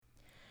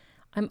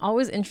I'm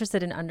always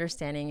interested in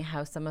understanding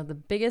how some of the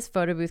biggest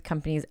photo booth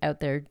companies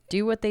out there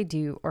do what they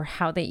do or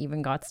how they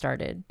even got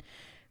started.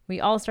 We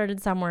all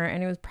started somewhere,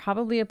 and it was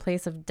probably a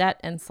place of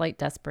debt and slight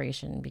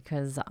desperation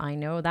because I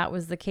know that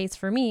was the case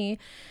for me.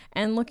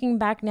 And looking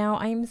back now,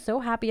 I am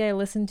so happy I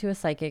listened to a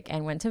psychic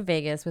and went to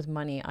Vegas with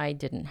money I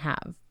didn't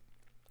have.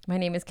 My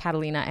name is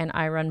Catalina, and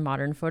I run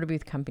Modern Photo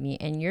Booth Company,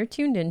 and you're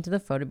tuned into the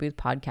Photo Booth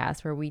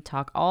Podcast, where we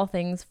talk all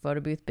things photo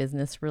booth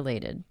business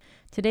related.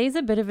 Today's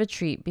a bit of a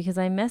treat because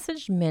I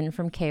messaged Min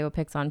from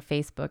KOPix on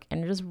Facebook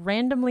and just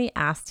randomly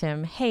asked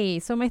him, hey,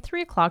 so my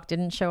 3 o'clock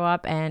didn't show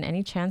up, and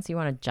any chance you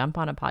want to jump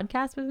on a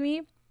podcast with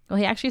me? Well,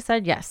 he actually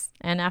said yes.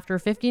 And after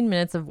 15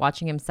 minutes of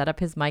watching him set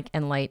up his mic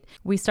and light,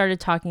 we started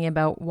talking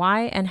about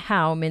why and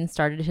how Min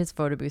started his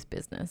photo booth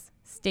business.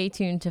 Stay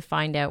tuned to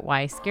find out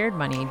why scared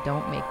money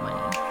don't make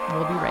money.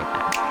 We'll be right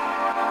back.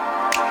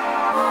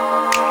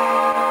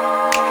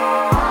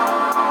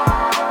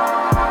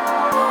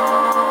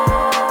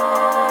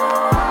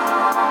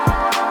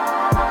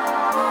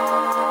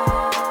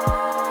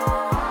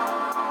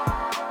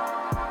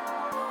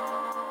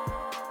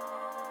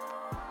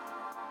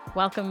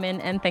 Welcome, Min,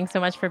 and thanks so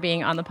much for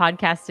being on the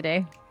podcast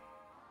today.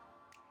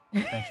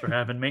 Thanks for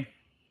having me.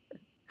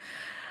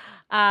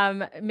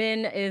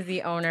 Min is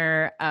the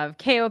owner of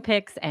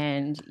KOPix,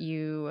 and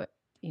you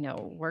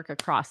work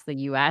across the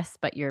U.S.,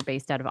 but you're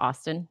based out of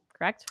Austin,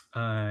 correct?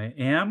 I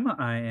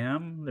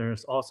am.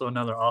 There's also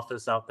another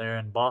office out there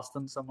in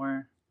Boston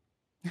somewhere.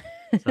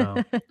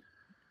 So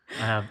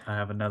I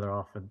have another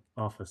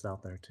office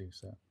out there too.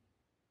 So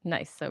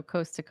nice. So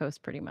coast to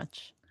coast, pretty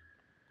much.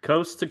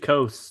 Coast to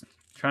coast,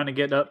 trying to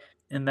get up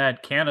in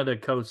that Canada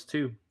coast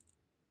too.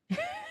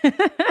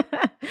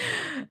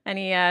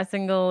 Any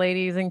single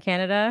ladies in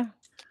Canada?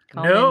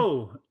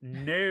 No,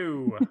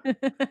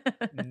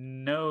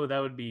 that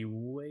would be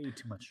way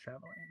too much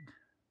traveling.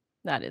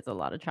 That is a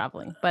lot of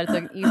traveling, but it's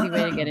an easy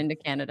way to get into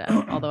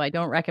Canada. Although I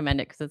don't recommend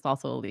it because it's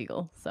also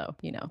illegal. So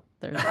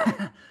there's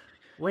that.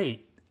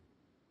 Wait,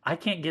 I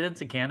can't get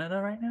into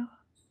Canada right now?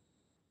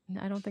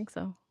 I don't think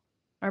so.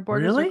 Our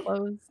borders are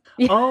closed.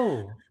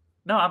 Oh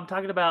no, I'm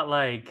talking about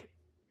like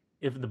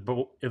if the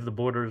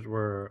borders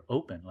were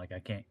open, like I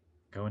can't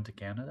go into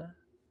Canada.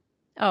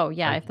 Oh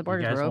yeah, like, if the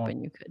borders were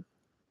open, you could.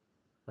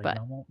 But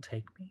y'all won't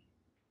take me.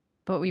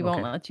 But we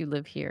won't let you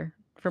live here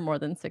for more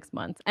than 6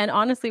 months. And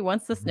honestly,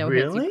 once the snow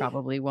hits, you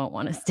probably won't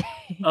want to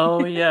stay.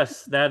 Oh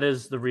yes, that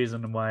is the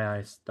reason why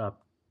I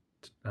stopped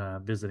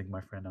visiting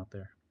my friend out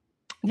there.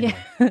 Anyway.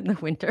 Yeah, the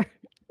winter.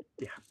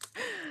 Yeah,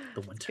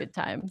 the winter. Good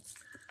times.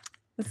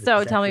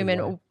 So tell me,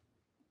 Min,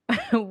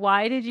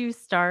 why did you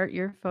start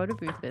your photo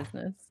booth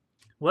business?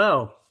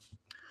 Well,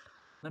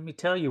 let me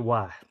tell you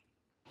why.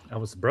 I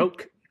was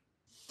broke,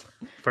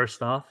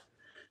 first off.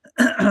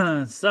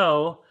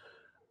 So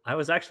I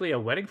was actually a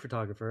wedding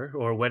photographer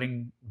or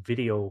wedding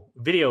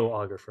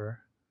videographer.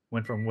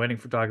 Went from wedding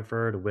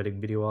photographer to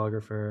wedding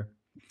videographer.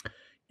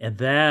 And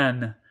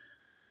then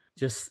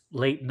just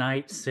late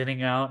night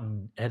sitting out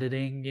and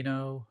editing,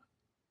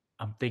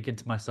 I'm thinking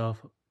to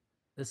myself,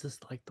 this is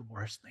like the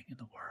worst thing in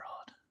the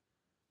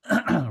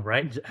world.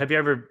 Right? Have you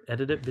ever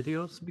edited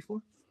videos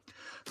before?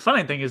 The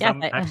funny thing is,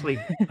 I'm actually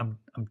I'm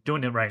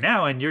doing it right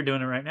now, and you're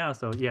doing it right now.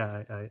 So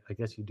yeah, I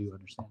guess you do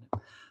understand it.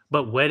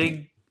 But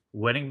wedding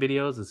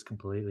videos is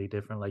completely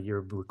different. Like you're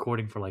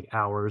recording for like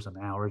hours and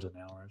hours and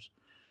hours,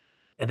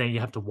 and then you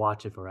have to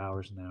watch it for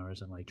hours and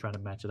hours and like try to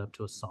match it up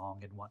to a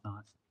song and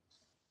whatnot.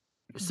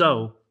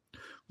 So,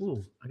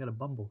 ooh, I got a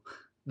bumble.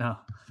 No,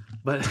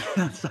 but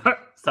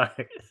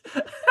sorry.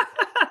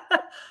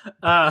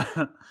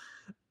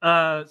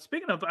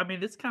 Speaking of, I mean,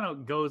 this kind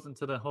of goes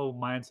into the whole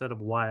mindset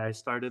of why I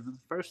started in the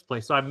first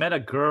place. So I met a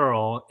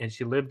girl and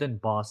she lived in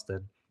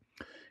Boston.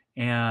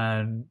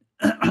 And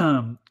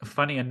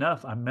funny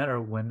enough, I met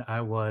her when I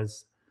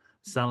was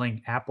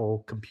selling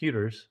Apple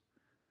computers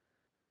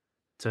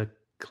to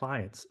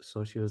clients.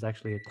 So she was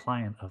actually a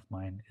client of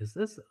mine.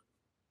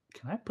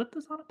 Can I put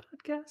this on a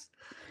podcast?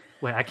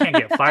 Wait, I can't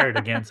get fired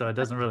again, so it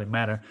doesn't really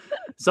matter.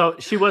 So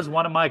she was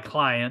one of my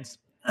clients.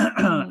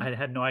 I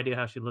had no idea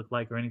how she looked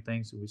like or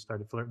anything, so we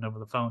started flirting over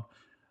the phone.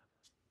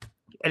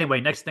 Anyway,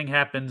 next thing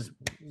happens,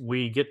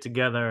 we get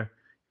together,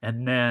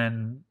 and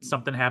then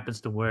something happens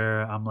to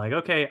where I'm like,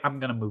 okay, I'm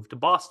going to move to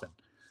Boston.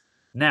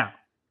 Now,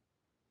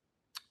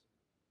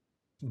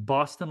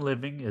 Boston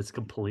living is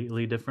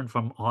completely different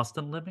from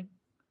Austin living,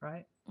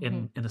 right?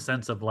 In the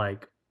sense of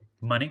like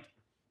money.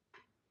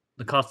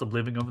 The cost of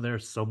living over there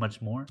is so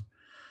much more.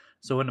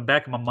 So in the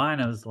back of my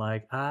mind, I was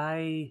like,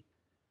 I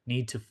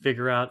need to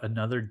figure out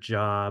another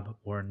job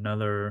or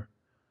another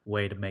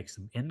way to make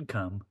some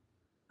income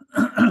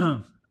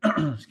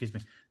excuse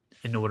me,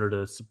 in order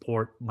to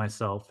support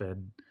myself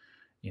and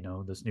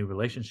this new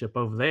relationship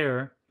over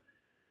there.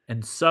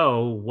 And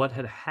so what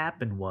had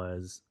happened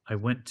was I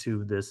went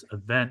to this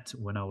event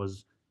when I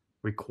was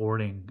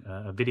recording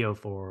a video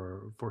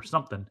for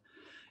something,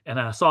 and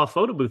I saw a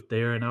photo booth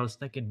there, and I was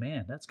thinking,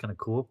 man, that's kind of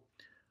cool,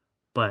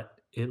 but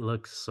it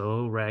looked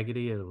so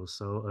raggedy, it was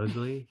so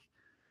ugly.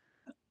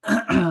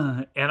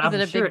 And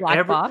I'm sure big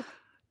black box?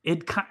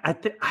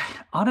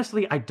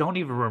 honestly, I don't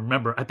even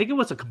remember. I think it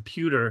was a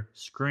computer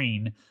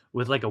screen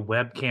with, like, a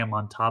webcam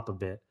on top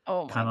of it,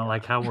 Oh my kinda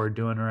like god. how we're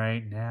doing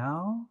right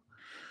now,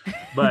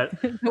 but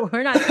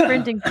We're not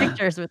printing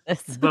pictures with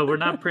this. but we're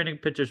not printing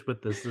pictures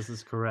with this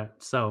is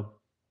correct. So,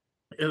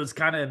 it was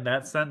kinda in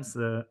that sense,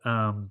 that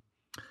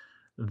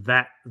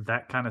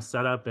kinda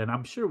setup, and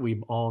I'm sure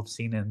we've all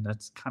seen it, and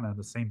that's kinda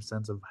the same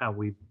sense of how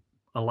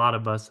a lot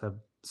of us have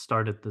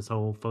started this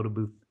whole photo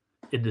booth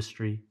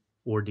industry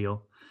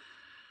ordeal.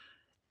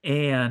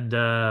 And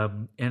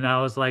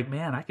I was like,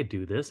 "Man, I could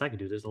do this. I could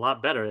do this a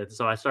lot better." And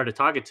so I started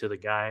talking to the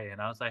guy,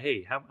 and I was like,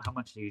 "Hey, how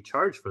much do you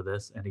charge for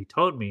this?" And he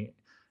told me,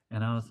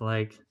 and I was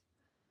like,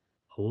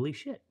 "Holy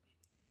shit.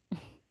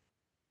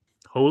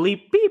 Holy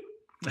beep."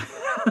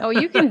 Oh,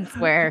 you can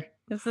swear.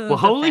 This Well, isn't the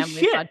holy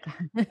family shit.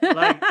 podcast.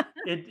 Like,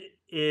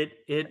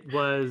 it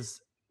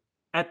was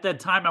at that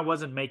time, I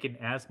wasn't making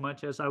as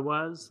much as I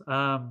was,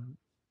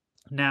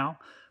 now,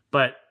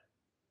 but,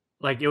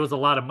 like, it was a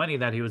lot of money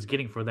that he was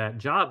getting for that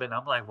job, and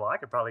I'm like, "Well, I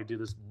could probably do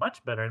this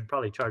much better and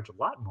probably charge a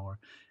lot more."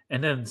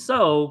 And then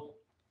so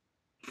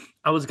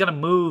I was gonna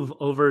move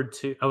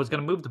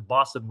to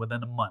Boston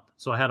within a month.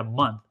 So I had a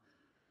month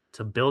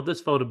to build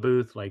this photo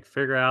booth, like,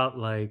 figure out,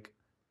 like,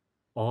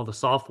 all the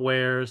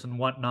softwares and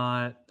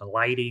whatnot, the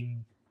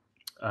lighting,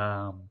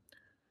 um,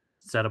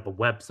 set up a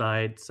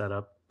website,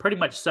 pretty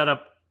much set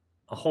up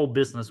a whole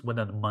business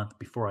within a month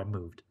before I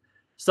moved.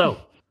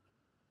 So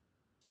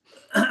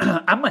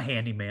I'm a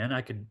handyman.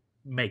 I can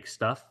make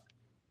stuff.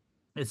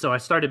 And so I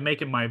started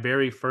making my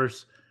very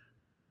first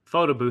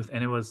photo booth,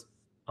 and it was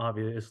a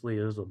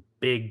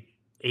big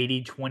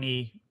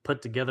 80/20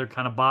 put together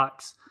kind of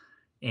box,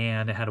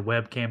 and it had a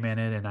webcam in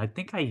it, and I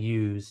think I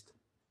used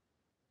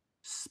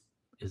S-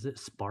 is it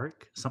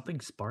Spark? Something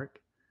Spark?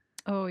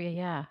 Oh, yeah,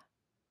 yeah.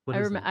 What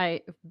is that?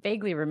 I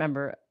vaguely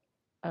remember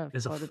a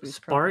Is a photo booth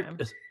Spark?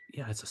 program.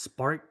 Yeah, it's a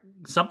Spark.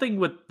 Something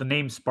with the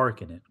name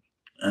Spark in it.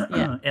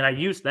 Yeah. And I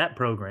used that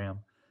program,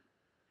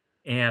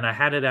 and I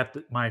had it at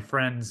my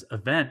friend's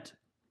event,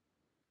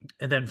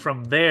 and then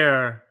from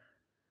there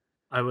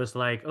I was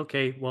like,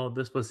 okay, well,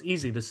 this was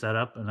easy to set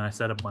up, and I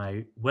set up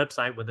my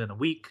website within a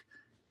week.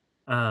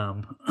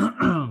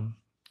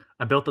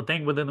 I built the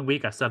thing within a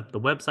week. I set up the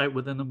website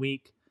within a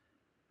week,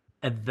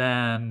 and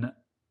then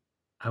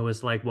I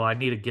was like, well, I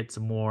need to get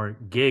some more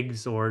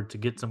gigs or to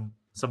get some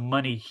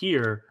money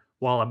here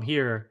while I'm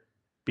here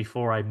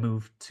before I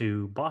move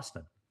to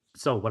Boston.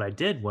 So what I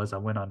did was I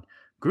went on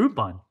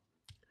Groupon,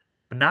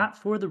 but not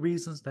for the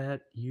reasons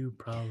that you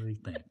probably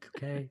think.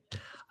 Okay,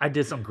 I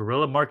did some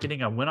guerrilla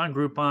marketing. I went on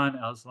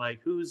Groupon. I was like,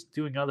 who's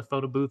doing other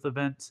photo booth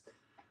events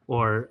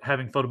or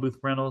having photo booth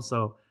rentals?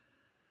 So,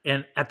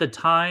 and at the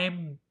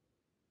time,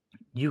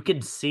 you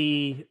can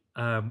see,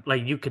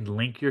 like, you can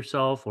link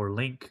yourself or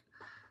link,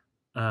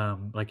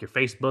 like, your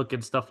Facebook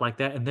and stuff like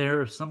that. And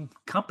there are some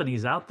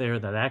companies out there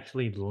that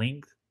actually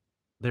link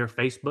their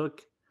Facebook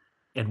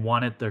and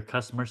wanted their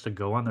customers to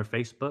go on their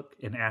Facebook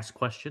and ask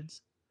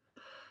questions.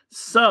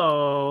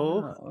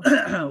 So,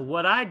 Oh.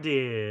 what I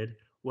did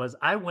was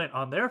I went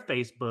on their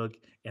Facebook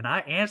and I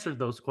answered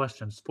those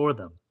questions for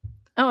them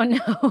Oh,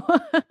 no.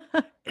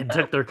 and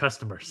took their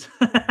customers.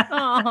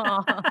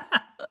 Aw.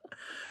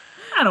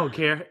 I don't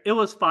care. It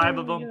was 5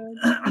 Oh of my them.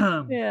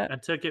 god. Yeah. I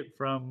took it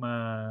from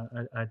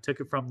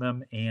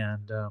them,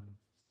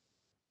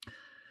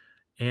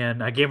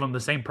 and I gave them the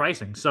same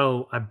pricing.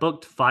 So I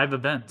booked 5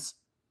 events,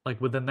 like,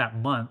 within that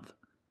month,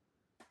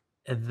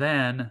 and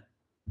then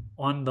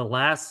on the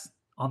last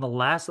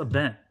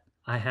event,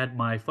 I had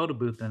my photo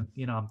booth, and,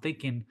 I'm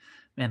thinking,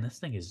 "Man, this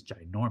thing is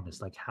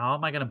ginormous. Like, how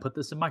am I gonna put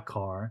this in my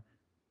car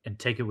and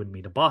take it with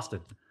me to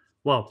Boston?"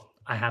 Well,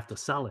 I have to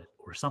sell it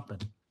or something.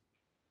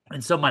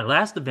 And so my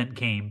last event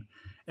came,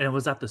 and it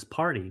was at this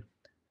party,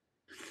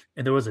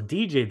 and there was a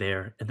DJ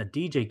there, and the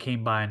DJ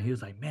came by, and he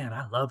was like, "Man,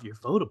 I love your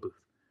photo booth."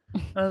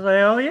 I was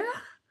like, "Oh, yeah?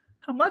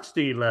 How much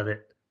do you love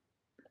it?"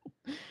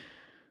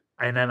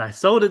 And then I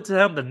sold it to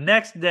him the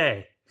next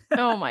day.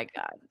 Oh my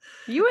god.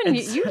 You and And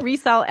you so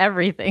resell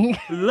everything.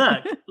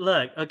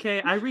 look, okay,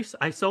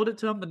 I sold it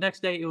to him the next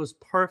day. It was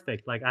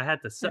perfect. Like, Yeah.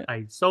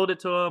 I sold it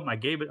to him, I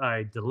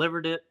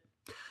delivered it.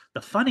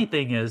 The funny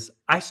thing is,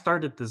 I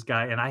started this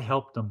guy, and I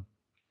helped him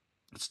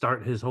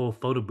start his whole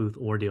photo booth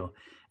ordeal,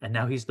 and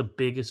now he's the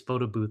biggest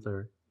photo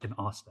boother in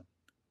Austin.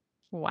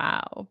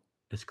 Wow.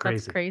 It's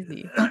That's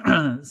crazy.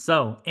 crazy.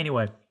 So,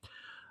 anyway,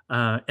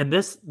 and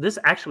this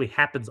actually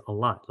happens a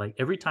lot. Like,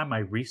 every time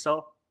I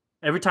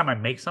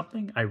make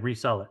something, I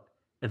resell it,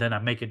 and then I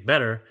make it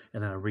better,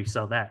 and then I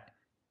resell that.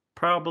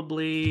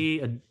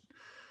 Probably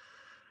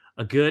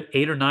a good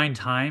 8 or 9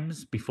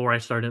 times before I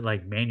started,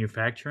 like,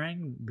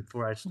 manufacturing,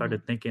 before I Mhm.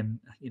 started thinking,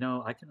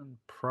 I can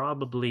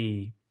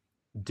probably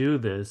do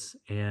this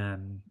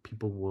and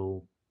people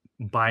will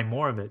buy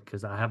more of it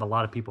because I have a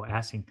lot of people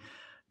asking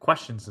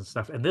questions and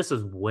stuff. And this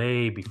is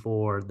way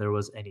before there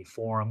was any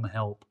forum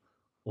help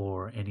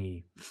or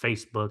any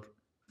Facebook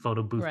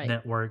photo booth Right.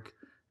 network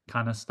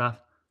kind of stuff.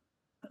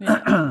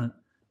 Yeah.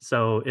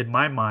 So in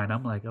my mind,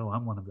 I'm like, oh,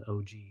 I'm one of the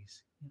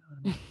OGs. You know what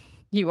I mean?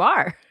 You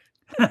are.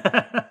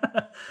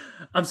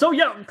 I'm so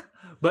young.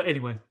 But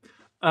anyway,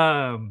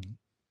 um,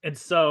 and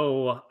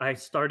so I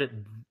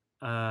started.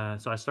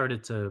 So I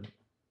started to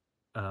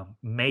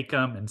make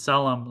them and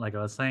sell them, like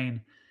I was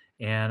saying,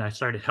 and I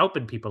started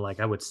helping people. Like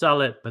I would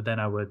sell it, but then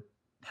I would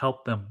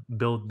help them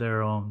build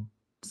their own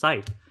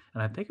site.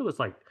 And I think it was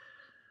like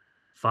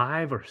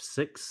 5 or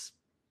 6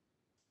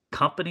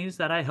 companies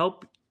that I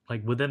helped,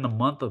 like within the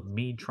month of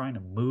me trying to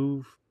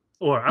move.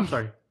 Or I'm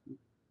sorry,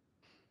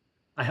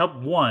 I helped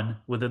one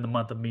within the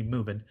month of me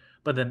moving,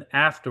 but then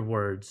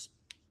afterwards,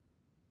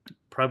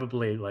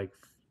 probably like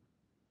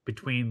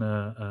between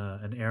the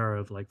an era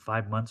of like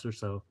 5 months or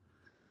so,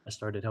 I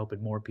started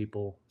helping more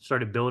people.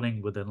 Started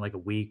building within like a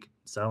week,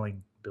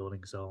 selling,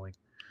 building, selling.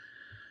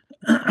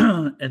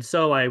 And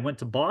so I went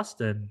to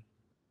Boston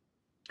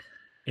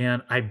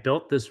and I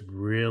built this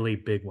really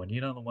big one.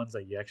 You know the ones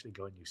that you actually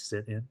go and you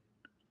sit in.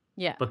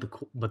 Yeah. But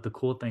the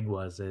cool thing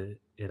was it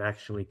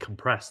actually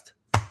compressed.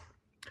 Oh,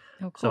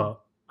 cool. So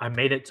I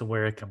made it to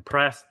where it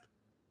compressed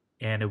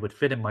and it would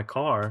fit in my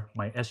car,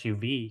 my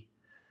SUV.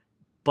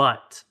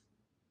 But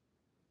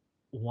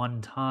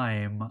one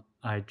time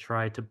I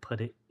tried to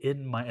put it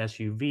in my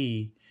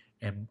SUV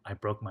and I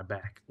broke my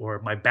back, or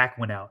my back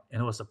went out.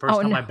 And it was the first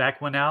Oh time no. my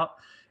back went out.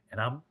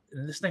 And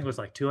this thing was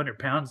like 200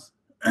 pounds.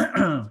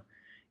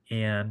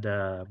 and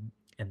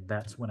and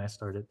that's when I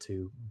started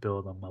to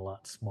build them a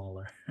lot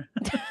smaller.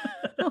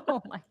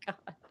 Oh my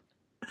God.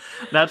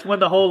 That's when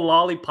the whole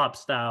lollipop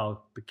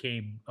style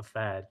became a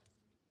fad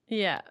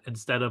Yeah.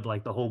 instead of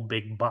like the whole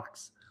big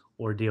box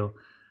ordeal.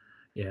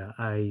 Yeah,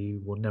 I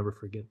will never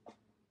forget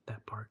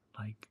that part.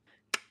 Like,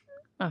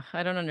 Ugh,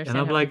 I don't and understand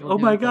I'm how like, people oh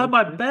do my in god,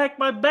 photo booth.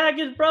 my back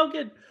is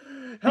broken.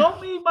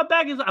 Help me, my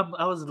back is.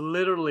 I was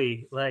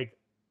literally like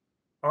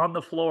on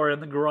the floor in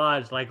the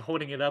garage, like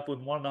holding it up with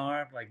one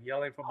arm, like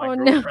yelling for my Oh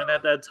no. girlfriend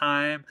at that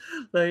time,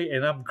 like,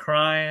 and I'm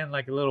crying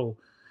like a little,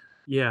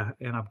 yeah,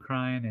 and I'm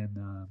crying,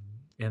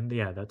 and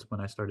yeah, that's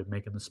when I started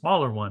making the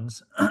smaller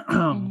ones,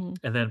 and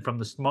Hmm. then from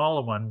the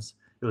smaller ones,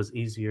 it was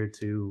easier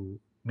to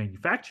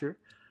manufacture,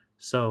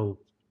 so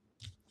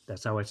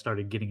that's how I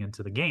started getting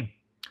into the game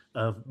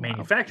of Wow.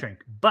 manufacturing.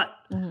 But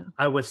Hmm.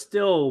 I was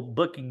still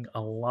booking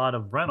a lot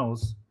of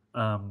rentals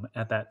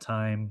at that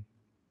time,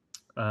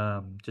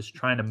 just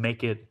trying to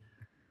make it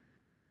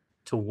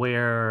to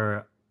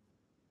where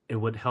it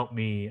would help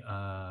me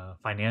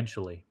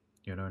financially.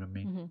 You know what I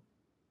mean? Hmm.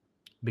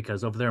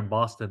 Because over there in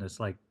Boston, it's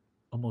like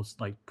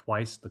almost like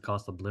twice the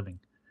cost of living.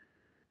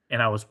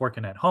 And I was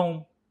working at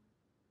home,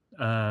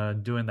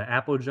 doing the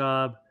Apple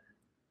job,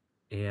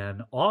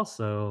 and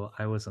also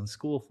I was in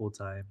school full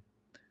time,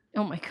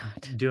 Oh my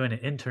God. doing an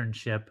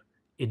internship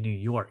in New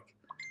York.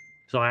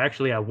 So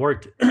I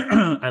worked,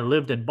 I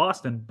lived in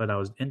Boston, but I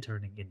was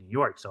interning in New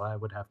York. So I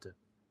would have to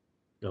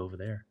go over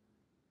there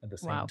at the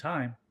same Wow.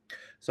 time.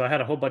 So I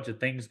had a whole bunch of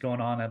things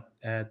going on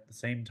at the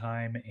same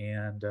time,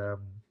 and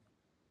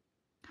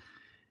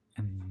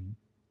and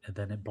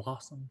then it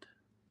blossomed.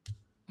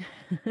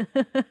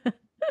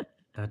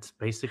 That's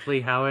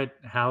basically how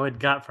it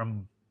got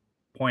from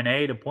point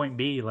A to point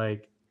B.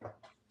 Like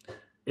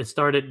it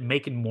started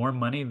making more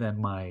money than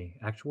my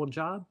actual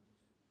job,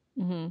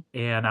 Hmm.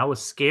 and I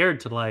was scared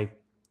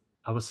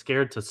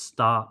to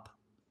stop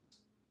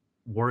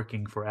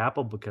working for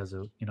Apple because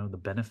of the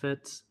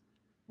benefits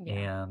Yeah.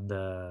 and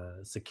the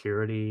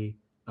security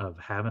of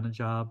having a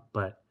job,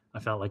 but I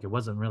felt like it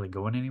wasn't really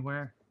going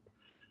anywhere.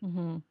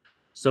 Hmm.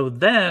 So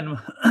then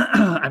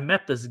I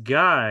met this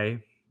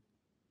guy,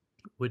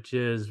 which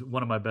is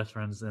one of my best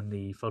friends in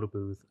the photo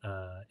booth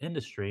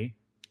industry,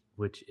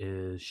 which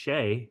is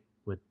Shay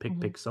with Pick Hmm.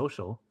 Pick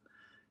Social,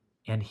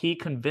 and he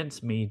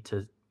convinced me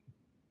to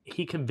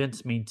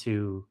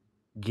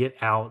get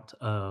out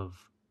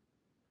of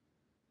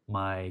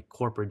my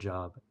corporate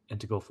job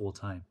and to go full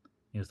time.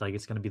 He was like,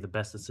 "It's going to be the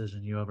best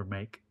decision you ever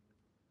make."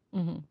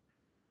 Hmm.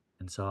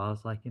 And so I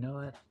was like, you know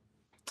what?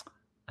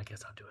 I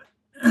guess I'll do it.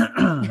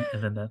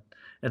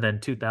 And then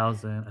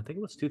 2000, I think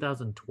it was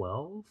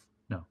 2012.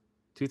 No,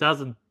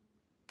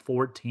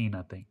 2014,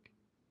 I think.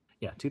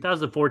 Yeah,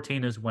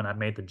 2014 is when I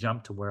made the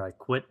jump to where I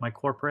quit my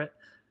corporate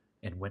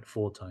and went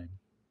full time.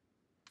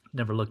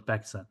 Never looked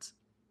back since.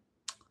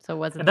 So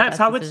was it And the that's best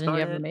how it decision you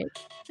ever started.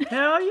 made?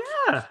 Hell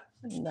yeah.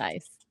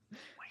 Nice. Wait,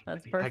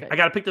 That's I perfect.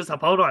 got to pick this up.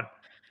 Hold on.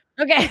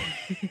 Okay.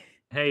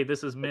 Hey,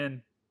 this is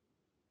Min.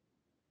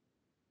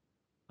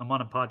 I'm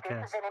on a This is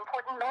podcast. an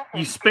important message.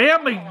 You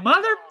spam me,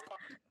 mother.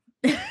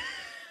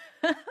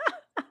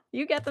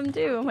 You get them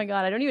too. Oh my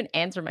God. I don't even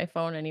answer my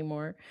phone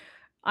anymore.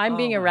 I'm Oh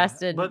being my.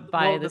 arrested But,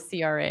 by well, the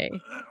the. CRA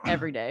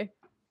every day.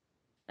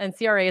 And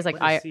CRA is like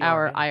What is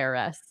our CRA?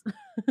 IRS.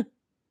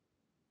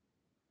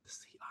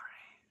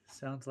 CRA.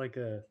 Sounds like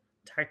a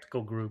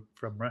tactical group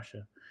from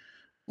Russia.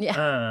 Yeah.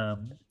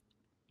 Um,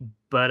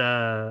 but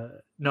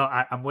no,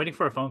 I'm waiting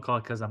for a phone call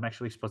because I'm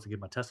actually supposed to get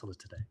my Tesla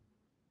today,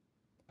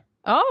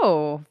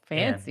 Oh, and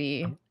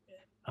fancy.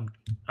 I'm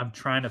I'm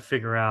trying to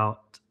figure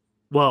out.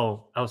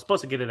 Well, I was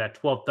supposed to get it at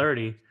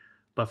 12:30,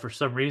 but for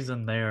some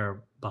reason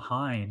they're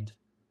behind,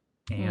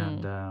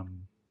 Hmm.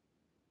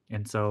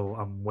 and so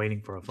I'm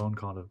waiting for a phone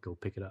call to go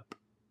pick it up.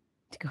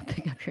 to go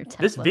pick up your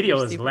This Tesla. You're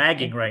video is super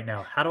lagging funny. right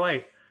now. How do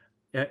I?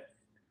 uh,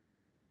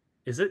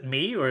 Is it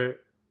me or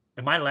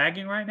am I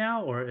lagging right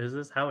now, or is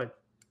this how it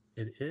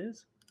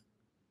is?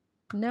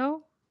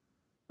 No,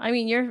 I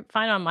mean you're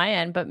fine on my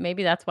end, but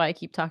maybe that's why I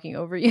keep talking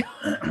over you.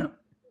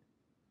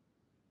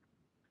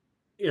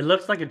 It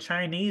looks like a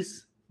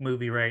Chinese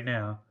movie right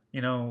now.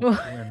 You know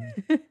when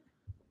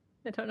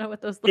I don't know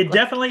what those look it like.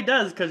 definitely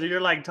does because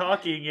you're like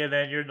talking and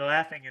then you're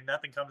laughing and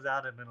nothing comes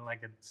out, and then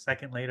like a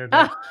second later,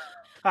 Oh,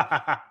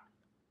 like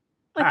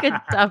like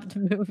a dubbed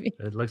movie.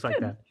 it looks like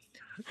that.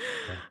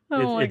 Yeah,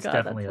 Oh my it's god,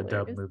 that's definitely a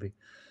dub hilarious. movie.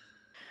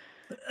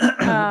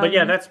 But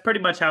yeah, Um, that's pretty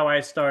much how I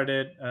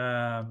started.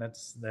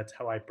 That's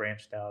how I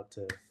branched out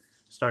to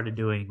started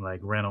doing like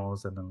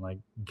rentals and then like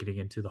getting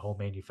into the whole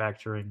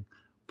manufacturing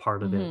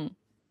part of it. mhm,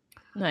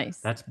 nice.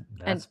 That's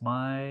And that's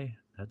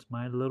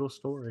my little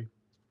story.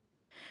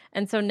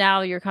 and so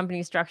now your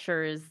company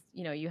structure is,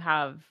 you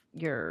have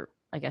your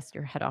I guess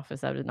your head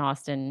office out in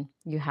Austin.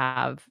 You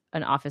have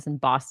an office in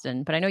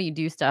Boston, but I know you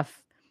do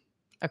stuff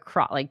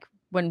across like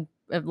when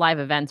live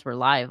events were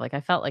live, like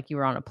I felt like you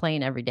were on a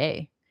plane every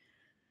day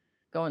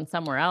going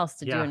somewhere else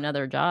to do Yeah,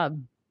 another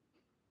job.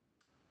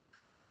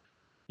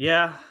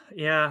 yeah,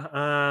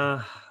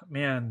 yeah.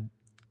 Man,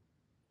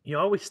 you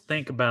always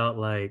think about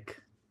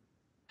like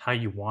how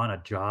you want a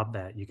job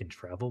that you can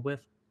travel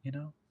with, you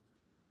know,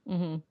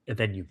 Mhm. and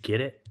then you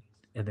get it,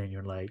 and then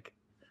you're like,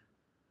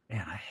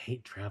 man, I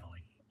hate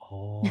traveling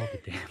all the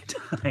damn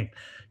time.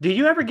 Do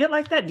you ever get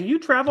like that? Do you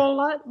travel a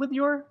lot with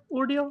your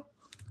ordeal?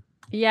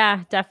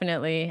 Yeah,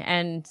 definitely.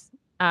 And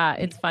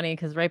it's funny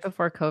because right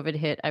before COVID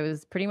hit, I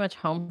was pretty much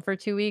home for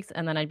 2 weeks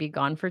and then I'd be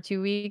gone for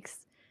 2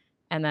 weeks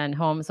and then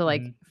home. So,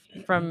 like,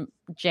 Mhm. from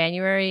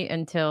January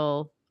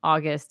until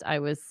August, I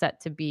was set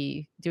to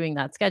be doing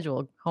that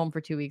schedule home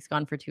for 2 weeks,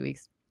 gone for 2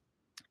 weeks.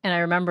 And I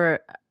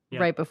remember Yeah.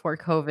 right before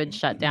COVID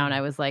shut down,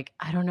 I was like,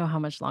 I don't know how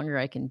much longer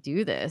I can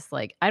do this.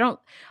 Like,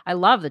 I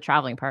love the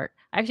traveling part.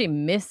 I actually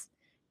miss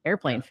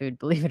airplane Yeah. food,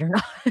 believe it or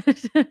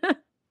not.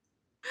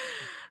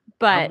 I'm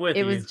But with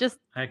it you. was just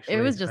it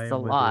was Actually, I just a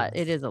am with you. lot.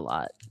 It is a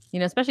lot.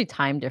 Especially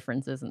time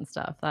differences and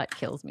stuff. That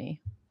kills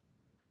me.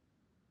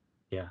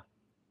 Yeah.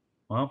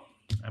 Well,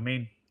 I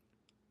mean,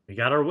 we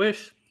got our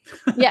wish.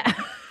 Yeah.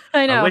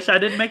 I I know. wish I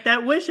didn't make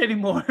that wish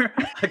anymore.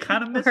 I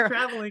kind of miss Or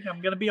traveling.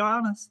 I'm gonna be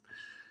honest.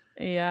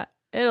 yeah,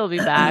 it'll be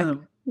back.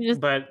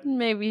 Just But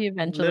maybe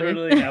eventually.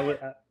 literally,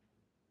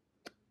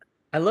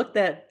 I looked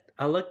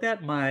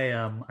at my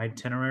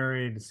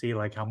itinerary to see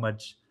like how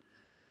much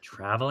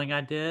traveling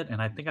I did,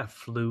 and I think I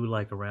flew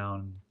like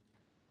around.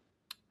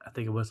 I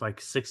think it was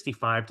like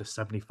 65 to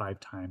 75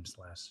 times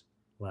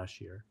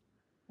last year.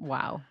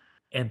 Wow.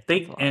 And That's a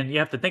think lot. and you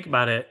have to think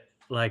about it,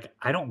 like,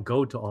 I don't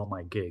go to all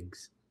my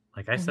gigs.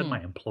 Like, I send Mhm.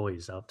 my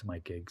employees out to my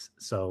gigs,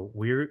 so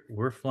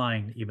we're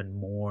flying even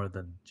more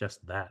than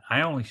just that.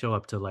 I only show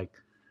up to, like,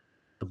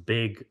 the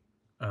big,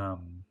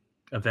 um,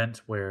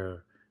 events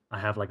where I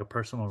have, like, a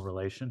personal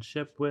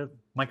relationship with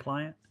my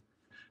client.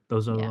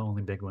 Those are the Yeah.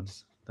 only big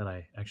ones that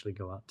I actually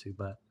go out to,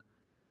 but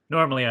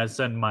normally, I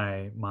send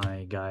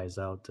my guys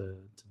out to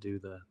do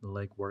the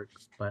legwork,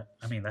 but,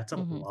 I mean, that's a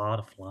Mhm. lot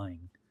of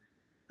flying.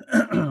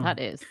 That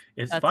is.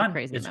 It's That's a fun.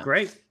 crazy It's amount.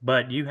 great,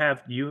 but you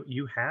have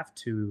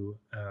to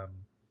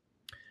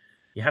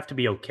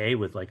be okay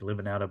with like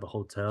living out of a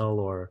hotel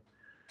or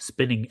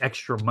spending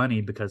extra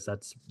money because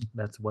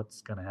that's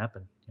what's gonna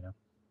happen. You know.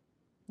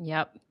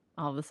 Yep.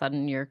 All of a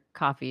sudden your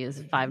coffee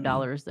is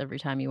 $5 every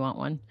time you want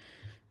one.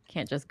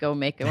 Can't just go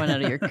make one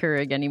out of your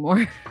Keurig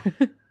anymore.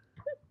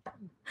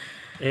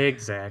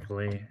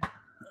 Exactly.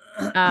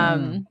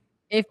 Um,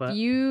 if but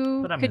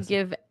you I could miss it.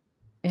 give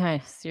yeah,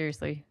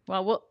 seriously.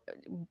 Well,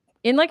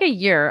 in like a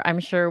year, I'm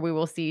sure we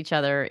will see each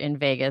other in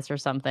Vegas or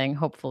something,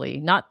 hopefully.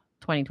 Not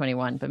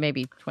 2021, but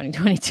maybe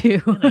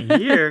 2022. In a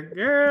year,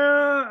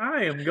 girl,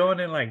 I am going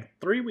in like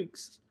 3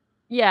 weeks.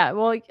 Yeah,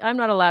 well, like, I'm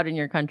not allowed in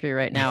your country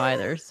right now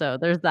either, so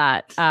there's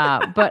that.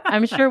 But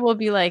I'm sure we'll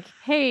be like,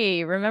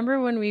 "Hey, remember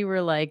when we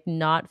were, like,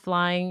 not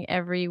flying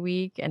every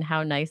week and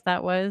how nice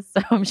that was?"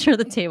 So I'm sure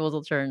the tables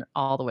will turn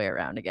all the way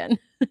around again.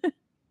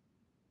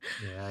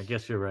 Yeah, I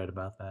guess you're right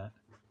about that.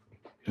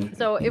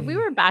 So if we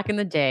were back in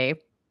the day,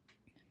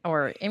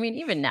 or I mean,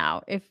 even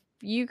now, if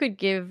you could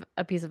give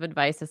a piece of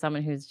advice to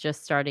someone who's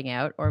just starting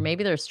out, or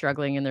maybe they're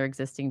struggling in their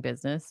existing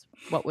business,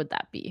 what would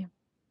that be?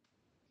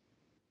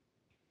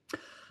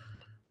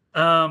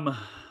 um,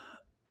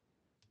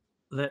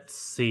 let's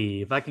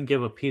see if I can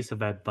give a piece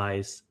of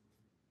advice.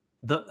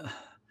 The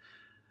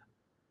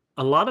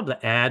A lot of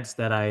the ads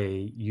that I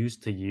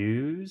used to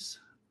use,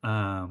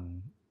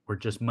 were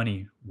just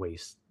money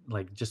waste,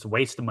 like, just a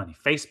waste of money.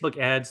 Facebook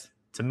ads,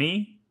 to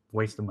me,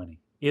 waste of money.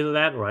 Either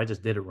that or I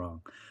just did it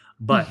wrong.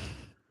 But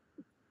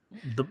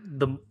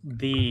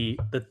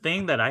the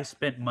thing that I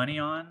spent money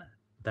on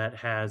that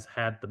has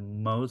had the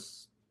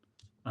most,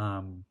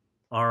 um,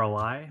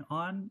 ROI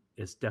on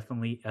is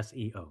definitely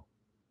SEO,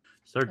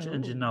 search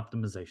engine Oh.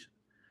 optimization.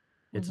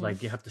 It's Mhm.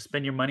 like you have to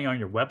spend your money on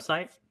your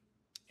website,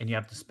 and you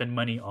have to spend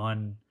money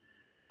on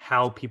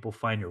how people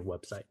find your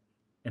website,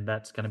 and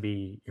that's going to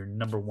be your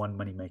number one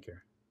money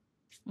maker.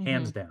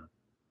 hands Mm-hmm. down,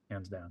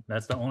 hands down.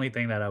 That's the only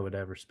thing that I would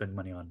ever spend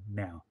money on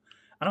now.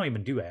 I don't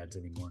even do ads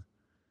anymore.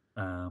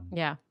 Um,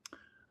 Yeah.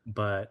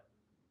 but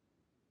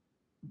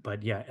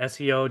yeah,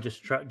 SEO,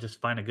 just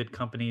find a good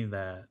company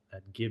that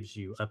gives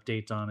you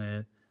updates on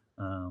it.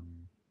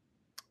 Um,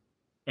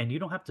 and you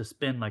don't have to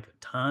spend like a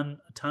ton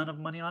of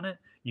money on it.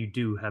 You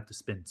do have to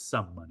spend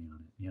some money on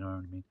it. You know what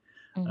I mean?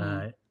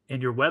 Mm-hmm.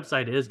 And your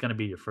website is going to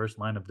be your first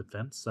line of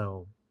defense.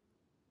 So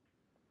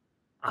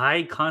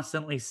I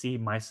constantly see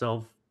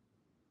myself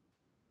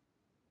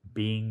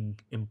being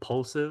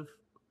impulsive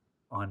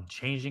on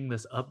changing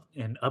this up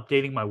and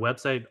updating my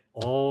website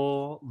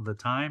all the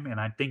time. And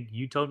I think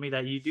you told me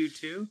that you do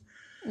too.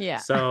 Yeah.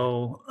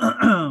 So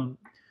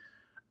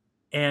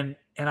and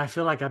I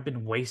feel like I've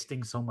been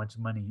wasting so much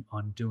money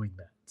on doing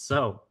that.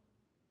 So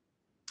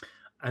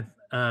I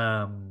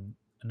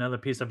another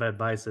piece of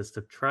advice is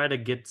to try to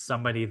get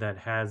somebody that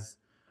has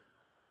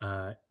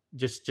uh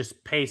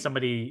just pay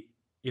somebody,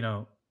 you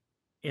know,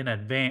 in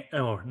advance,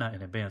 or not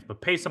in advance,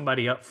 but pay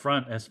somebody up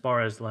front as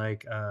far as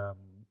like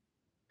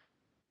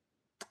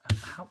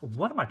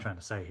what am I trying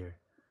to say here?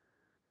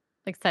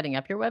 Like setting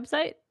up your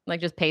website? Like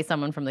just pay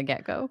someone from the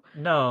get-go?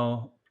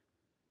 No.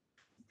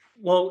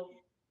 Well,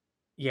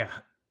 yeah.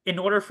 In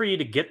order for you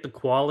to get the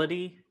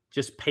quality,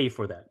 just pay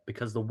for that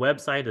because the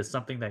website is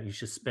something that you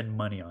should spend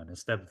money on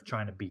instead of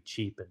trying to be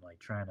cheap and like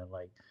trying to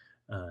like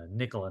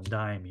nickel and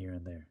dime here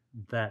and there.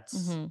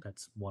 Mm-hmm.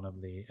 That's one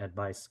of the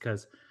advice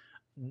because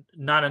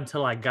not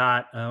until I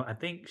got I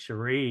think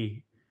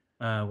Cherie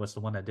was the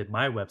one that did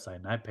my website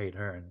and I paid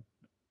her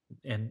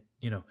and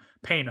you know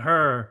paying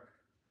her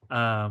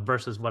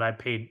versus what I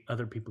paid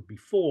other people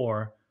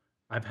before.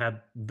 I've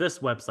had this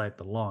website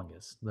the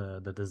longest,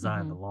 the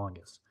design Mm-hmm. the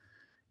longest,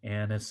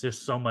 and it's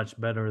just so much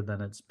better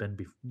than it's been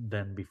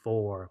than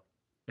before,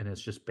 and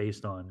it's just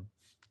based on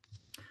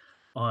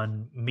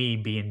me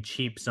being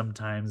cheap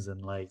sometimes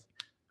and like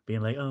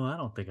being like, oh, I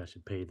don't think I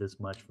should pay this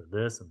much for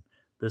this and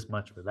this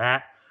much for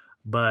that,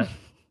 but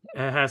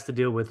it has to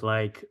deal with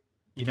like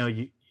you know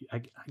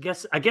I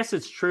guess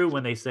it's true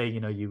when they say you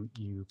know you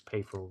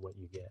pay for what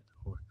you get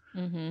or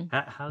Mm-hmm.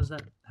 how's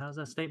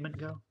that statement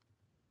go?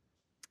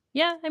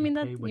 Yeah, I You mean pay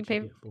that's you what you pay.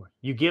 get for.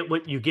 You get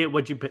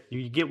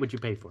what you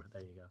pay for.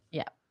 There you go.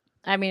 Yeah.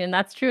 I mean, and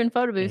that's true in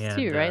photo booths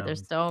too, And right?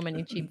 There's so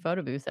many cheap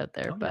photo booths out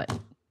there, oh yeah, but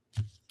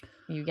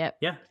you get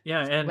yeah,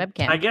 and I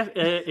webcams. guess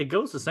it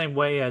goes the same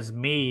way as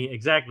me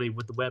exactly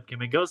with the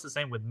webcam. It goes the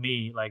same with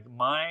me. Like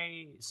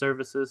my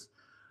services,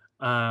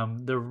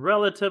 they're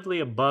relatively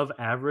above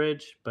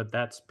average, but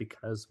that's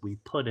because we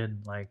put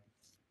in like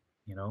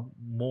you know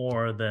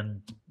more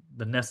than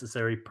the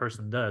necessary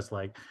person does.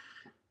 Like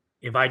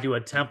if I do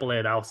a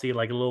template, I'll see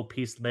like a little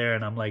piece there,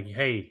 and I'm like,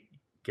 hey,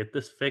 get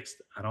this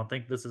fixed. I don't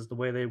think this is the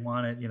way they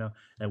want it, you know.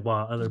 And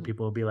while other Mhm.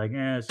 people will be like,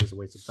 it's just a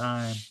waste of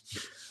time.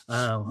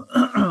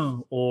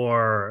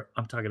 Or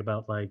I'm talking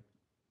about like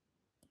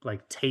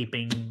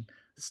taping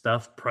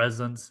stuff,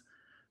 presents.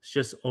 It's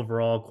just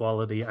overall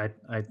quality. I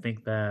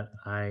think that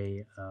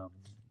I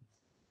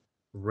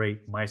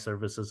rate my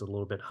services a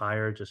little bit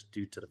higher just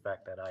due to the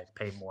fact that I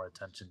pay more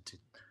attention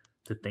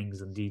to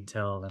things in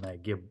detail and I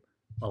give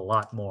a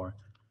lot more.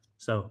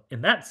 So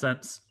in that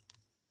sense,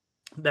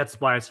 that's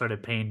why I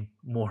started paying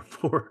more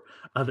for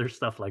other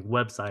stuff like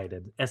website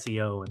and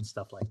SEO and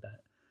stuff like that.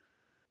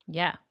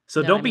 Yeah.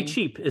 So No, I don't be mean,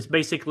 cheap is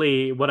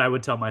basically what I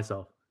would tell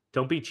myself.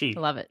 Don't be cheap.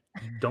 love it.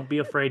 Don't be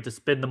afraid to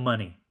spend the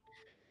money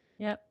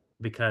Yep.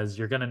 because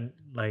you're gonna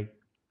like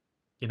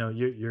you know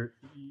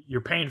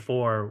you're paying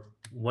for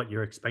what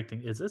you're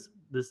expecting. Is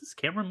this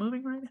camera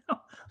moving right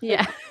now?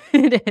 Yeah,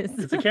 it is.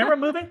 Is the camera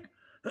moving?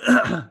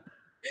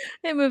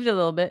 It moved a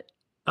little bit.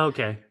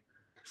 Okay.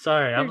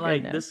 Sorry, I'm You're good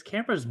like now. this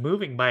camera's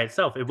moving by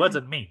itself. It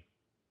wasn't me.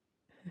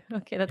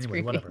 Okay, that's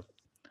Anyway, creepy. whatever.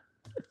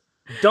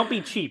 Don't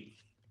be cheap.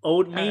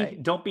 Old All me,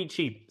 right. don't be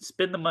cheap.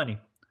 Spend the money.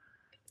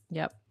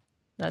 Yep.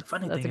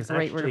 Funny That's thing a is,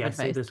 great word actually, of I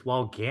say advice. this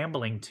while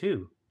gambling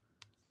too.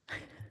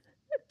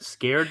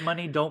 Scared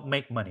money don't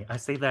make money. I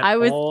say that I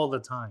was all the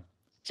time.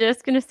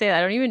 just gonna say that.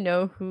 I don't even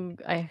know who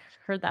I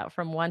heard that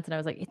from once, and I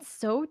was like, it's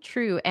so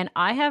true. And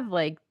I have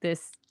like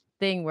this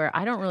thing where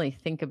I don't really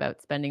think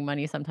about spending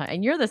money sometimes.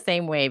 And you're the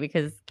same way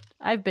because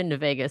I've been to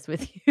Vegas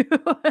with you.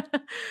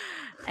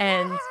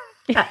 And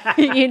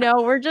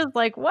we're just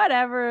like,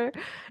 whatever.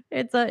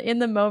 It's a in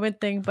the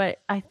moment thing. But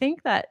I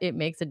think that it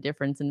makes a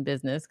difference in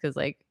business because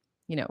like,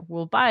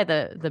 we'll buy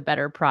the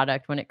better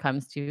product when it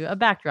comes to a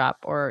backdrop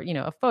or,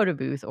 a photo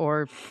booth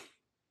or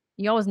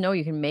you always know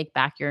you can make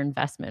back your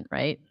investment,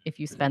 right? If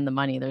you spend the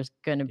money, there's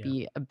going to Yeah.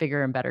 be a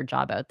bigger and better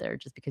job out there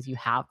just because you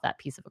have that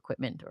piece of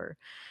equipment or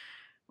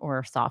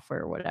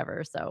software or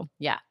whatever. So,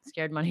 yeah,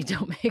 scared money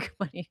don't make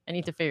money. I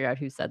need to figure out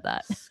who said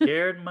that.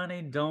 Scared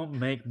money don't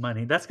make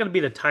money. That's going to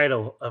be the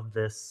title of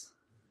this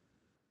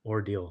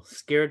ordeal.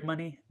 Scared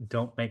money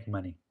don't make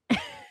money. All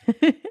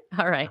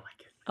I right. like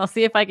it. I'll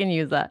see if I can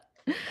use that.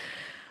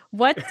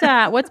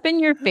 What's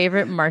been your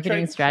favorite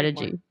marketing Trademark.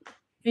 strategy?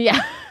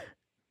 Yeah.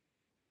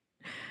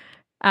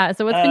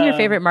 So what's been your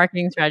favorite Um,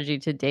 marketing strategy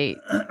to date?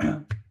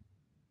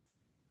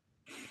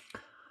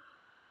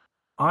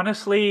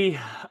 Honestly,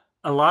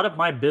 a lot of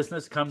my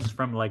business comes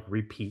from like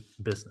repeat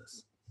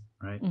business,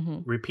 right? Hmm.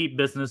 Repeat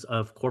business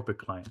of corporate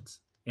clients.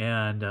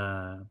 And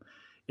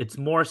it's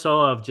more so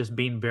of just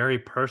being very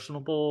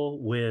personable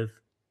with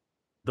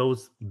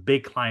those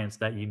big clients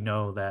that you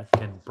know that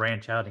can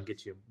branch out and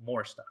get you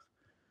more stuff.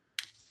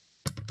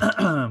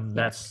 Yeah.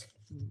 That's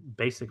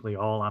basically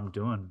all I'm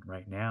doing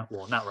right now.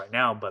 Well, not right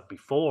now, but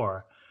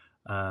before,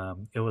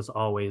 it was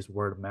always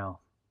word of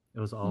mouth. It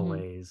was Hmm.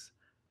 always,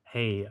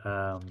 hey,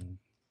 I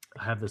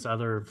have this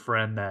other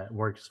friend that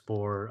works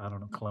for, I don't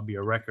know,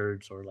 Columbia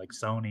Records or like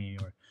Sony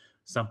or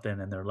something,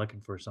 and they're looking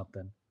for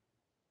something.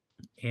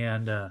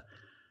 And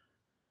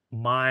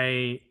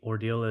my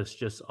ordeal is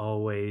just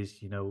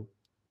always,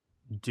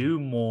 do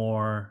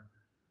more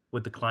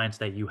with the clients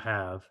that you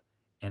have.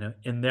 And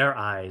in their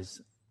eyes,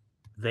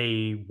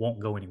 they won't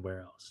go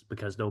anywhere else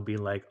because they'll be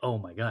like, "Oh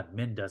my god,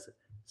 Min does it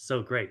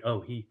so great.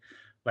 Oh, he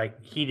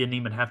didn't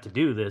even have to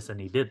do this and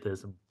he did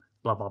this and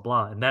blah blah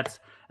blah." And that's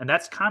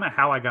kind of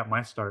how I got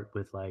my start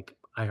with like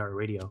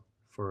iHeartRadio,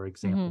 for Hmm.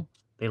 example.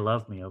 They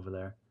love me over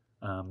there,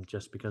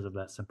 just because of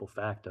that simple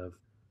fact of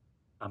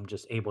I'm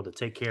just able to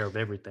take care of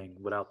everything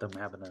without them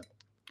having to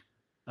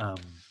um,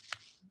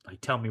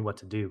 like tell me what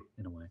to do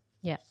in a way.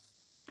 Yeah.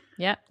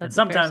 Yeah. And That's a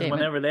fair sometimes statement.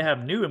 whenever they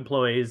have new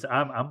employees,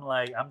 I'm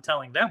like I'm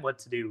telling them what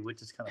to do,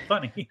 which is kind of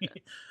funny.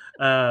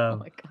 Oh um,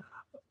 my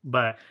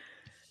God.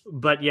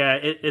 but yeah,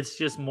 it's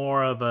just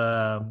more of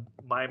a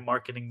my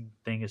marketing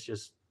thing is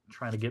just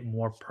trying to get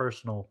more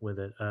personal with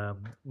it.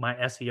 My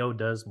SEO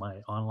does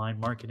my online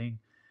marketing,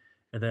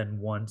 and then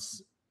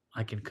once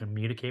I can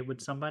communicate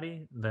with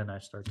somebody, then I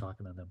start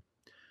talking to them.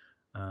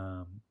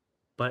 Um,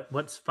 but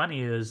what's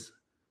funny is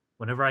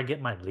whenever I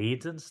get my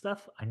leads and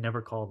stuff, I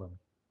never call them.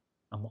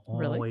 I'm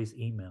Really? always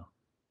email.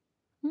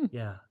 Hmm.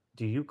 Yeah.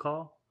 Do you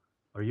call?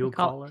 Are We you a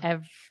call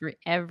caller?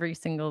 every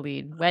single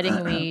lead,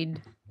 wedding lead,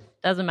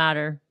 doesn't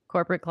matter.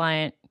 Corporate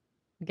client,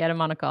 get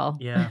them on a call.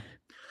 Yeah.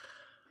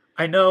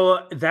 I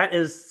know that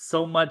is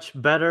so much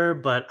better,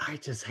 but I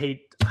just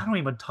hate I don't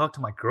even talk to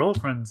my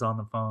girlfriends on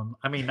the phone.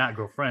 I mean, not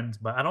girlfriends,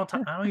 but I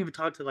don't even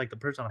talk to like the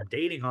person I'm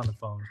dating on the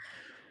phone,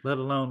 let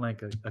alone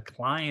like a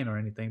client or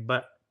anything.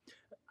 But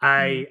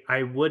Hmm.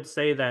 I would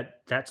say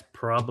that that's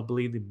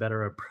probably the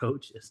better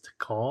approach is to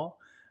call,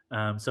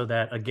 so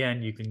that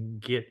again you can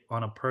get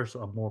on a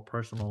more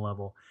personal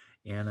level.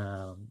 And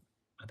I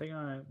think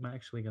I'm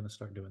actually going to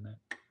start doing that.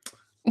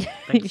 You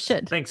Thanks,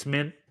 should. thanks,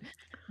 Min.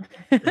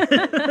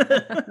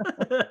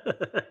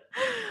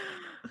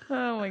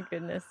 Oh my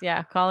goodness.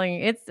 Yeah, calling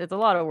it's a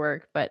lot of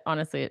work, but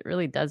honestly, it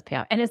really does pay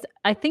off. And it's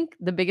I think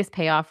the biggest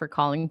payoff for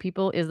calling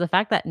people is the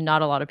fact that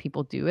not a lot of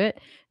people do it,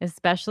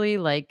 especially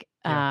like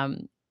Yeah.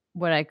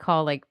 what I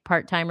call like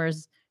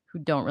part-timers who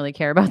don't really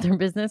care about their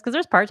business because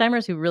there's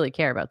part-timers who really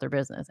care about their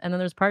business and then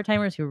there's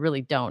part-timers who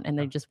really don't and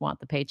they Yeah. just want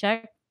the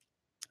paycheck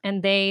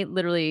and they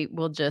literally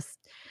will just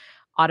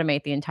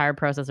automate the entire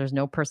process. There's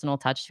no personal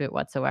touch to it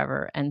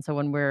whatsoever. And so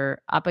when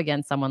we're up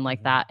against someone like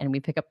Mhm. that and we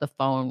pick up the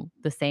phone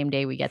the same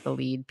day we get the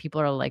lead,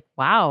 people are like,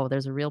 "Wow,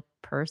 there's a real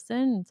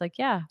person." It's like,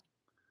 "Yeah,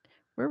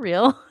 we're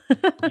real.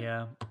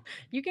 Yeah.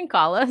 You can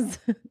call us."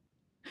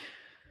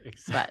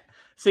 Exactly. But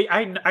See,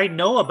 I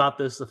know about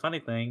this. The funny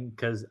thing,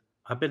 because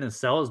I've been in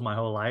sales my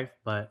whole life,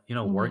 but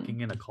mhm.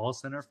 working in a call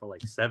center for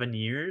like 7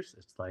 years,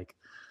 it's like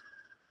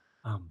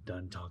I'm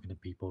done talking to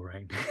people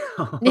right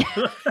now.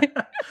 Yeah.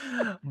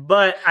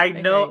 But I hear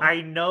you.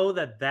 I know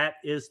that that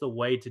is the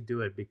way to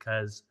do it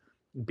because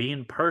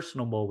being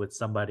personable with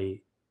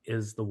somebody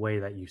is the way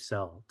that you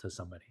sell to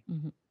somebody.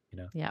 Mhm. You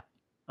know, Yeah.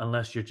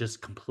 unless you're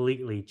just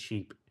completely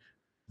cheap,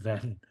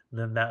 then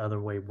that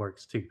other way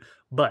works too.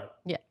 But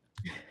Yeah.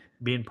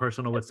 being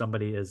personal with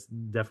somebody is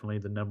definitely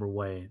the number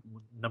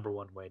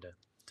one way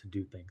to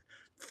do things.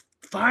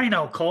 Fine,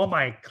 I'll call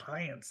my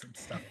clients and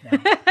stuff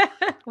now.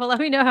 Well, let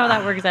me know how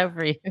that works Ah, out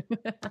for you.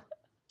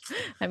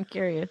 I'm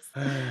curious.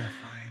 fine,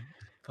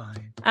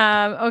 fine.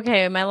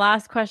 Okay, my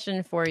last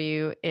question for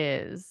you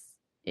is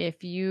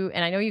if you,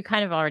 and I know you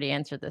kind of already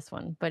answered this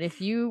one, but if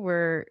you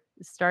were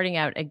starting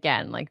out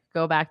again, like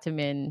go back to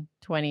Min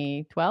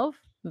 2012,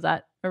 was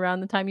that around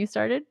the time you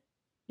started?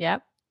 Yeah.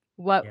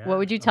 What Yeah,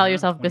 would you tell around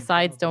yourself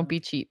besides 2012. don't be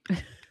cheap?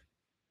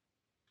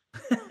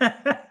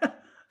 Yeah.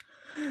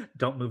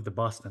 Don't move to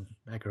Boston.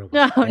 That girl was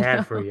No,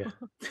 bad for no. you.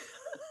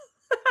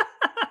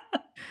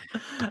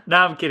 No,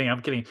 I'm kidding.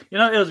 I'm kidding.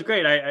 It was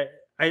great.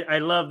 I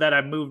love that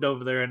I moved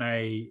over there and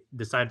I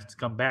decided to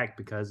come back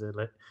because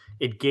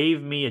it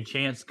gave me a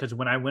chance. Because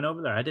when I went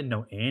over there, I didn't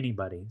know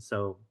anybody,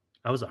 so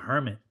I was a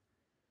hermit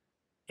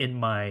in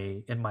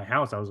my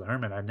house. I was a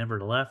hermit. I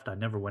never left. I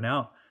never went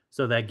out.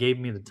 So that gave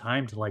me the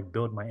time to like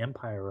build my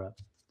empire up.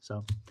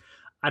 So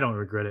I don't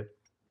regret it.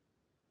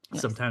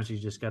 Nice. Sometimes you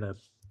just gotta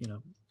you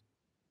know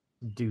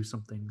do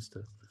some things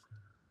to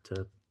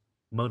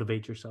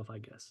motivate yourself, I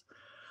guess.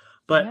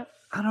 But Yep.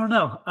 I don't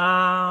know.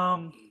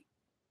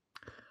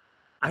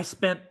 I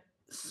spent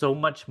so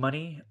much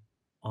money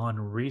on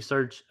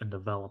research and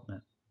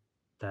development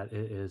that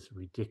it is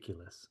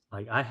ridiculous.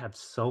 Like I have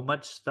so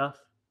much stuff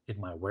in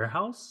my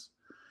warehouse.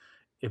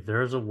 if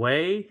there's a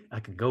way I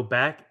could go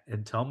back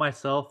and tell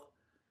myself,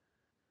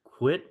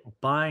 quit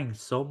buying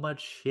so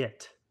much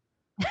shit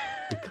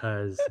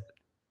because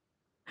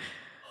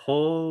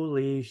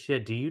holy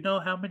shit. Do you know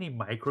how many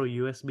micro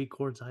USB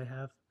cords I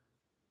have?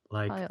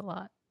 Probably Like a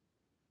lot.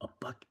 a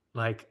buck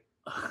like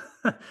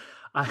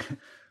I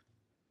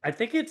I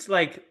think it's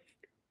like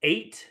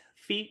 8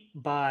 feet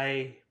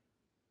by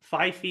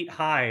 5 feet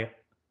high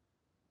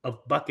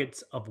of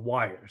buckets of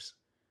wires.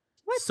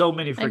 What? So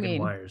many I freaking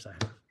mean, wires I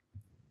have.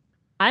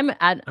 I'm I'm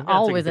gonna take a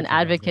always an picture of it. I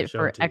was gonna advocate show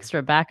for it to you.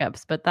 extra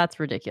backups, but that's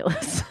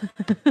ridiculous.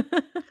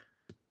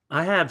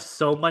 I have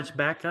so much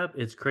backup,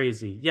 it's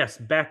crazy. Yes,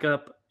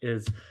 backup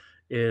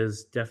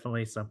is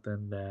definitely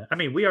something that I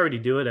mean, we already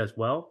do it as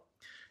well.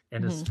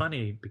 And it's Mhm.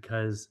 funny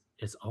because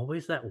it's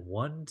always that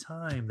one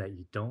time that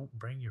you don't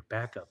bring your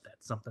backup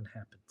that something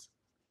happens.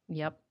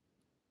 Yep.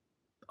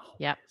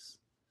 Yep. Always.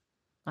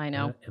 I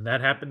know. And that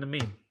happened to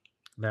me.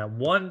 That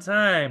one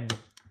time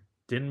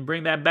didn't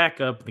bring that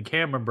backup, the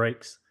camera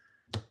breaks,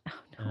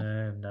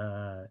 Oh,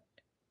 no.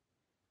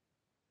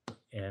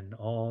 and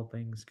all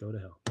things go to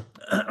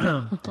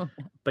hell.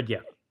 But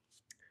yeah,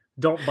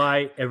 don't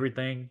buy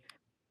everything,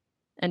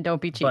 And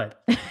don't be cheap.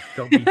 but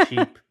don't be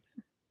cheap.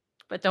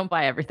 But don't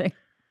buy everything.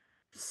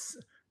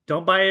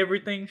 Don't buy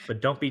everything,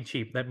 but don't be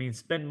cheap. That means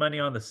spend money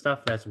on the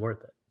stuff that's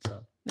worth it.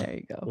 So, There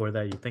you go. or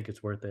that you think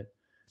it's worth it.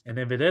 And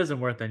if it isn't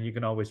worth it, you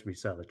can always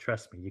resell it.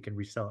 Trust me, you can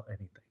resell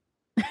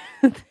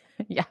anything.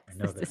 Yes, I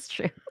know this is this.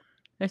 true.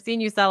 I've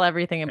seen you sell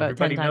everything about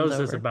 10 Everybody times knows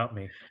this over. about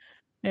me.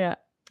 Yeah,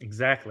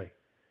 Exactly.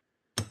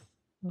 I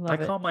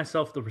love it. call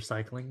myself the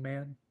recycling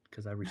man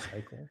because I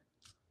recycle.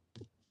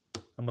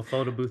 I'm a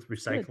photo booth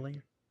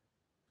recycling.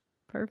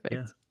 Perfect.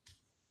 Yeah.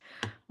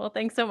 Well,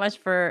 thanks so much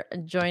for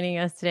joining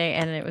us today.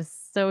 And it was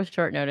so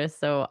short notice.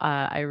 So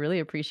I really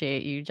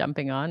appreciate you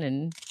jumping on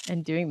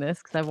and doing this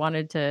because I've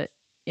wanted to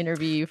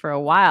interview you for a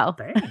while.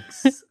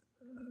 Thanks.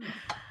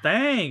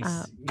 Thanks.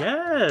 Uh,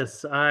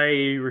 Yes. I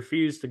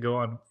refuse to go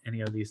on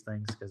any of these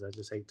things because I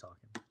just hate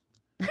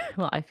talking.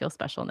 Well, I feel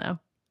special now.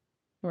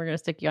 We're going to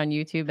stick you on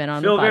YouTube and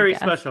on Feel the very podcast.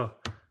 special.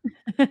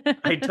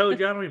 I told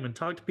you I don't even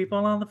talk to people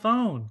on the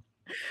phone.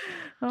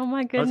 Oh my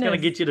I goodness. was gonna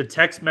get you to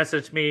text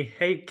message me.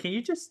 Hey, can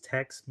you just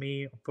text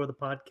me for the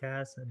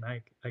podcast, and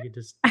I could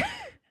just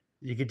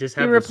you could just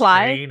have You the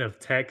reply? strain of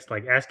text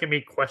like asking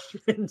me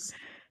questions,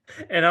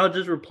 and I'll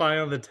just reply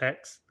on the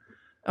text.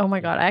 Oh my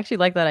Yeah. God. I actually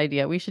like that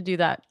idea. We should do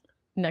that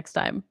next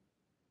time.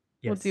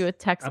 We'll do Yes, a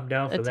text I'm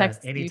down for that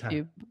text anytime.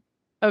 YouTube.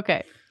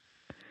 Okay.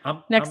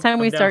 I'm Next time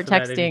we down start for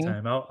that texting,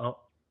 anytime.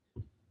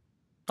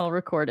 I'll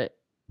record it.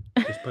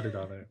 Just put it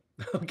on there.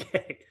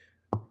 Okay.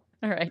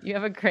 All right. You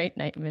have a great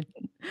night, Min.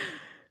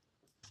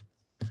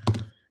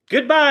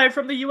 Goodbye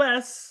from the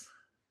U.S.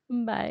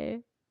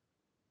 Bye.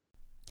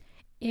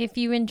 If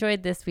you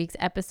enjoyed this week's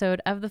episode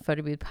of the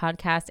Photo Booth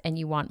podcast and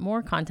you want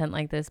more content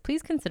like this,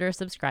 please consider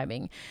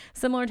subscribing.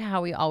 Similar to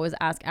how we always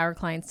ask our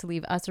clients to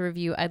leave us a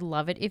review, I'd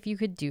love it if you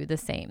could do the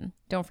same.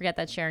 Don't forget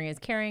that sharing is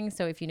caring,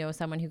 so if you know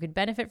someone who could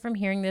benefit from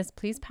hearing this,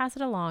 please pass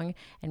it along,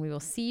 and we will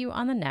see you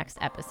on the next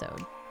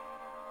episode.